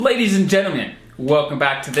Ladies and gentlemen, welcome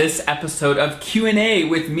back to this episode of Q&A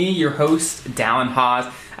with me, your host, Dallin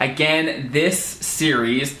Haas. Again, this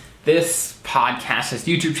series, this podcast, this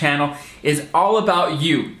YouTube channel is all about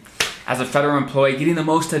you as a federal employee getting the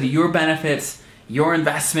most out of your benefits, your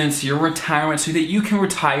investments, your retirement so that you can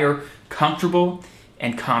retire comfortable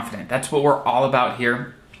and confident. That's what we're all about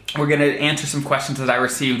here. We're going to answer some questions that I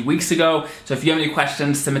received weeks ago. So if you have any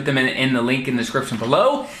questions, submit them in the link in the description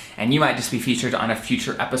below, and you might just be featured on a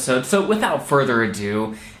future episode. So without further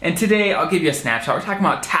ado, and today I'll give you a snapshot. We're talking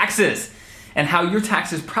about taxes and how your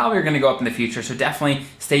taxes probably are going to go up in the future. So definitely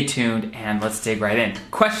stay tuned and let's dig right in.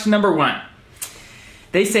 Question number 1.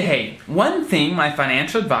 They say, hey, one thing my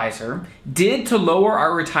financial advisor did to lower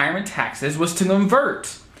our retirement taxes was to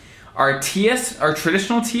convert our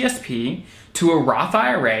traditional TSP to a Roth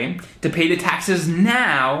IRA to pay the taxes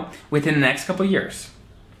now within the next couple of years.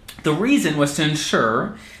 The reason was to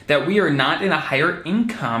ensure that we are not in a higher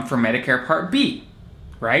income for Medicare Part B,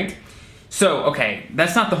 right? So, okay,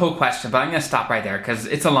 that's not the whole question, but I'm going to stop right there because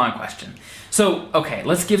it's a long question. So, okay,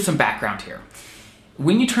 let's give some background here.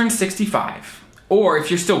 When you turn 65, or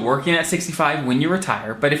if you're still working at 65 when you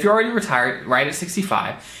retire, but if you're already retired right at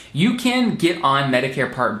 65, you can get on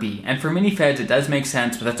Medicare Part B. And for many feds, it does make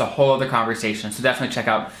sense, but that's a whole other conversation. So definitely check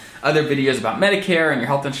out other videos about Medicare and your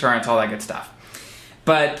health insurance, all that good stuff.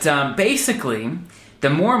 But basically, the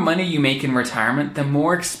more money you make in retirement, the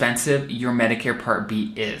more expensive your Medicare Part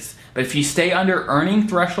B is. But if you stay under earning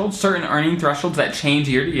thresholds, certain earning thresholds that change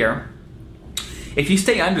year to year, if you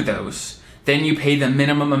stay under those, then you pay the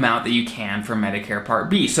minimum amount that you can for Medicare Part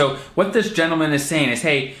B. So what this gentleman is saying is,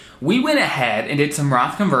 hey, we went ahead and did some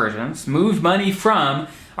Roth conversions, moved money from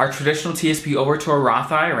our traditional TSP over to a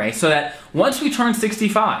Roth IRA so that once we turn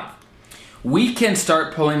 65, we can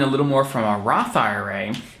start pulling a little more from our Roth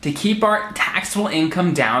IRA to keep our taxable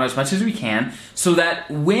income down as much as we can so that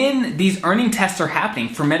when these earning tests are happening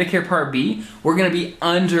for Medicare Part B, we're going to be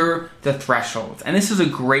under the threshold. And this is a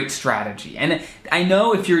great strategy. And I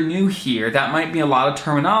know if you're new here, that might be a lot of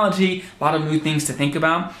terminology, a lot of new things to think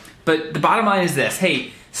about. But the bottom line is this,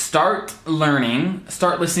 hey, start learning,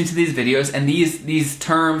 start listening to these videos, and these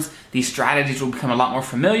terms, these strategies will become a lot more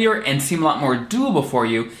familiar and seem a lot more doable for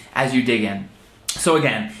you as you dig in. So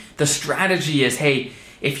again, the strategy is, hey,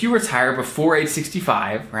 if you retire before age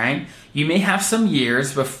 65, right, you may have some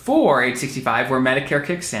years before age 65 where Medicare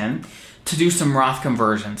kicks in to do some Roth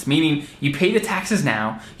conversions, meaning you pay the taxes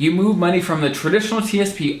now, you move money from the traditional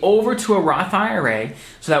TSP over to a Roth IRA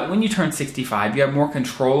so that when you turn 65, you have more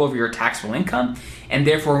control over your taxable income and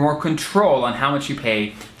therefore more control on how much you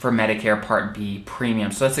pay for Medicare Part B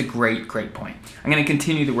premium. So that's a great, great point. I'm going to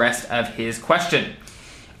continue the rest of his question.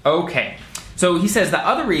 Okay, so he says the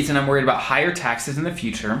other reason I'm worried about higher taxes in the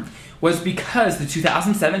future was because the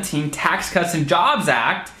 2017 Tax Cuts and Jobs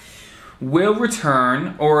Act will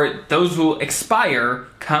return, or those will expire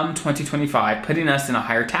come 2025, putting us in a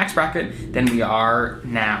higher tax bracket than we are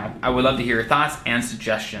now. I would love to hear your thoughts and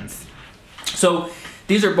suggestions. So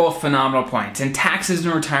these are both phenomenal points, and taxes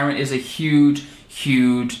in retirement is a huge,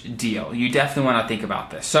 huge deal. You definitely want to think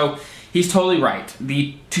about this. So he's totally right.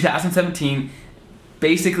 The 2017,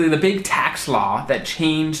 basically the big tax law that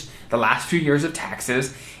changed the last few years of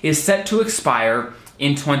taxes is set to expire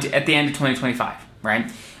at the end of 2025,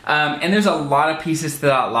 right? And there's a lot of pieces to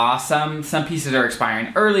that law. Some pieces are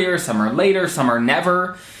expiring earlier, some are later, some are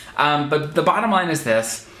never. But the bottom line is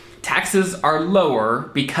this. Taxes are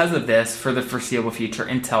lower because of this for the foreseeable future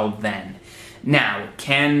until then. Now,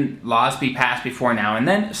 can laws be passed before now and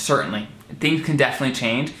then? Certainly. Things can definitely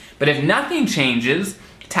change. But if nothing changes,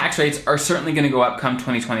 tax rates are certainly going to go up come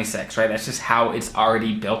 2026, right? That's just how it's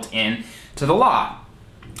already built in to the law.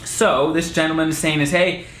 So this gentleman is saying is,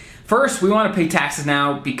 hey, first, we want to pay taxes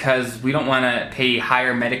now because we don't want to pay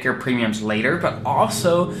higher Medicare premiums later, but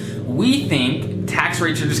also we think tax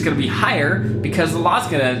rates are just going to be higher because the law's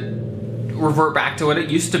going to revert back to what it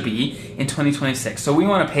used to be in 2026. So we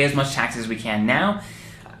want to pay as much tax as we can now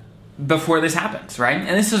before this happens, right?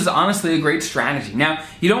 And this is honestly a great strategy. Now,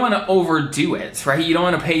 you don't want to overdo it, right? You don't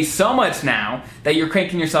want to pay so much now that you're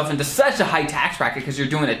cranking yourself into such a high tax bracket because you're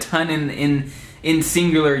doing a ton in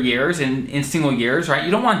single years, right? You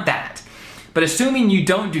don't want that. But assuming you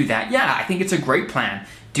don't do that, yeah, I think it's a great plan.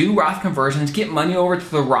 Do Roth conversions, get money over to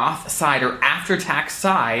the Roth side or after tax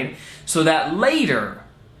side so that later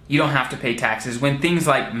you don't have to pay taxes. When things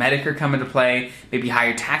like Medicare come into play, maybe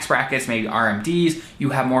higher tax brackets, maybe RMDs, you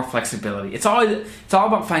have more flexibility. It's all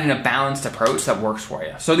about finding a balanced approach that works for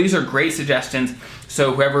you. So these are great suggestions.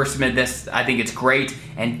 So whoever submitted this, I think it's great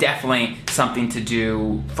and definitely something to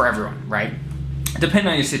do for everyone, right? Depending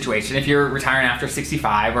on your situation. If you're retiring after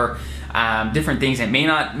 65 or different things that may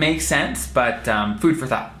not make sense, but food for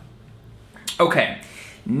thought. Okay,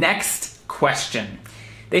 next question.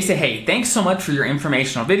 They say, hey, thanks so much for your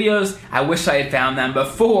informational videos. I wish I had found them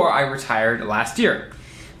before I retired last year.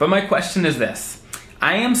 But my question is this.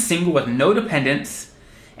 I am single with no dependents,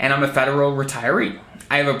 and I'm a federal retiree.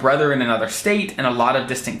 I have a brother in another state and a lot of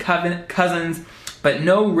distant cousins, but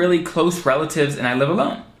no really close relatives, and I live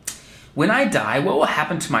alone. When I die, what will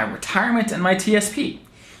happen to my retirement and my TSP?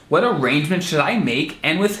 What arrangements should I make,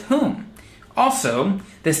 and with whom? Also,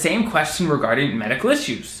 the same question regarding medical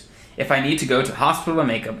issues. If I need to go to the hospital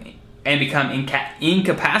and become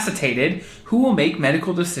incapacitated, who will make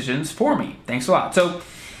medical decisions for me? Thanks a lot. So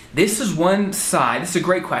this is one side. This is a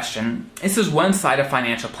great question. This is one side of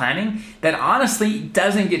financial planning that honestly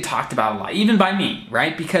doesn't get talked about a lot, even by me,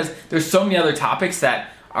 right? Because there's so many other topics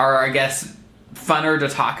that are, I guess, funner to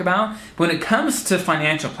talk about. But when it comes to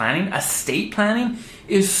financial planning, estate planning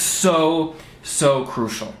is so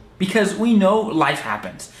crucial because we know life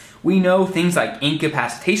happens. We know things like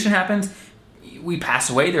incapacitation happens, we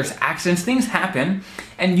pass away, there's accidents, things happen,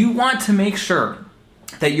 and you want to make sure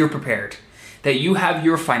that you're prepared, that you have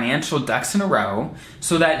your financial ducks in a row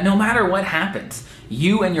so that no matter what happens,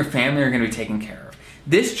 you and your family are going to be taken care of.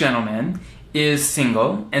 This gentleman is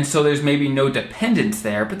single, and so there's maybe no dependence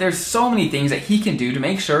there, but there's so many things that he can do to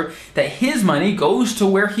make sure that his money goes to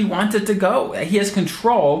where he wants it to go, that he has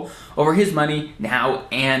control over his money now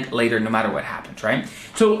and later, no matter what happens, right?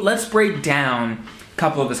 So let's break down a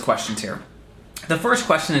couple of his questions here. The first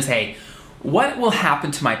question is, hey, what will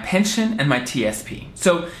happen to my pension and my TSP?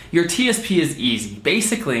 So your TSP is easy.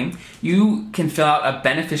 Basically, you can fill out a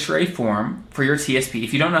beneficiary form for your TSP.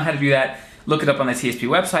 If you don't know how to do that, look it up on the TSP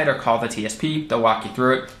website or call the TSP. They'll walk you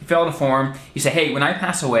through it. You fill out a form. You say, hey, when I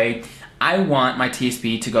pass away, I want my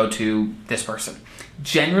TSP to go to this person.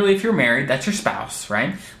 Generally, if you're married, that's your spouse,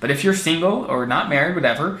 right? But if you're single or not married,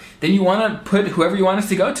 whatever, then you want to put whoever you want it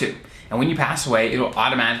to go to. And when you pass away, it'll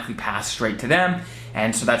automatically pass straight to them.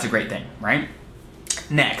 And so that's a great thing, right?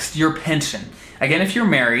 Next, your pension. Again, if you're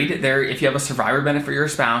married, if you have a survivor benefit for your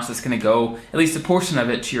spouse, it's going to go, at least a portion of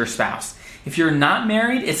it, to your spouse. If you're not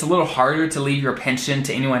married, it's a little harder to leave your pension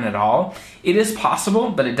to anyone at all. It is possible,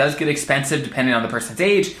 but it does get expensive depending on the person's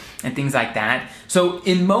age and things like that. So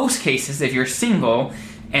in most cases, if you're single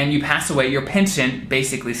and you pass away, your pension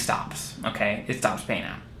basically stops, okay? It stops paying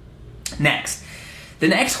out. Next, the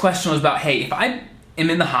next question was about, hey, if I am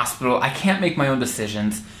in the hospital, I can't make my own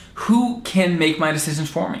decisions, who can make my decisions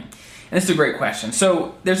for me? And this is a great question.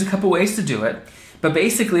 So there's a couple ways to do it, but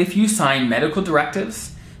basically if you sign medical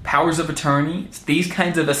directives, powers of attorney, these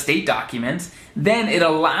kinds of estate documents, then it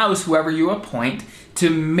allows whoever you appoint to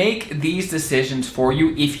make these decisions for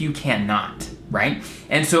you if you cannot, right?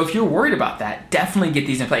 And so if you're worried about that, definitely get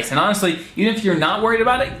these in place. And honestly, even if you're not worried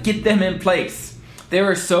about it, get them in place. They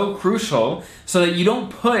are so crucial so that you don't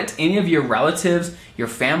put any of your relatives, your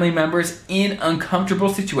family members in uncomfortable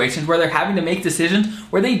situations where they're having to make decisions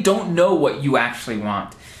where they don't know what you actually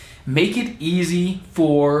want. Make it easy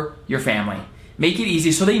for your family. Make it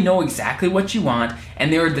easy so they know exactly what you want,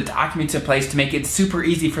 and there are the documents in place to make it super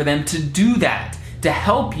easy for them to do that, to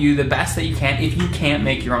help you the best that you can if you can't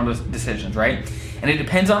make your own decisions, right? And it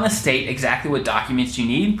depends on the state exactly what documents you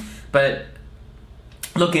need, but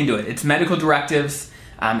look into it. It's medical directives,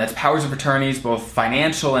 that's powers of attorneys, both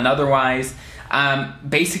financial and otherwise,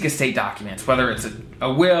 basic estate documents, whether it's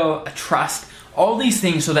a will, a trust, all these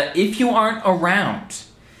things so that if you aren't around,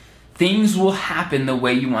 things will happen the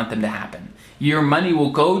way you want them to happen. Your money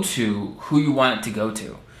will go to who you want it to go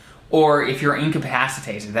to. Or if you're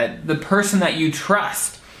incapacitated, that the person that you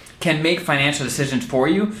trust can make financial decisions for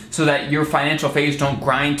you so that your financial phase don't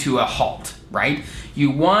grind to a halt, right?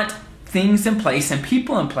 You want things in place and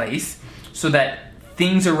people in place so that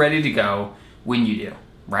things are ready to go when you do,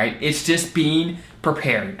 right? It's just being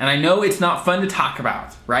prepared. And I know it's not fun to talk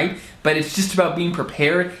about, right? But it's just about being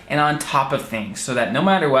prepared and on top of things so that no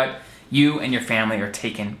matter what, you and your family are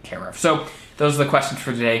taken care of. So those are the questions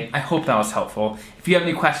for today. I hope that was helpful. If you have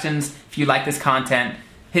any questions, if you like this content,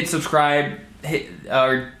 hit subscribe,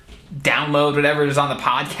 or download whatever is on the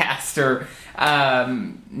podcast, or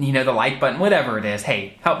the like button, whatever it is.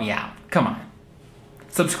 Hey, help me out. Come on.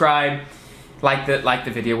 Subscribe, like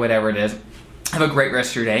the video, whatever it is. Have a great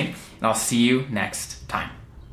rest of your day, and I'll see you next time.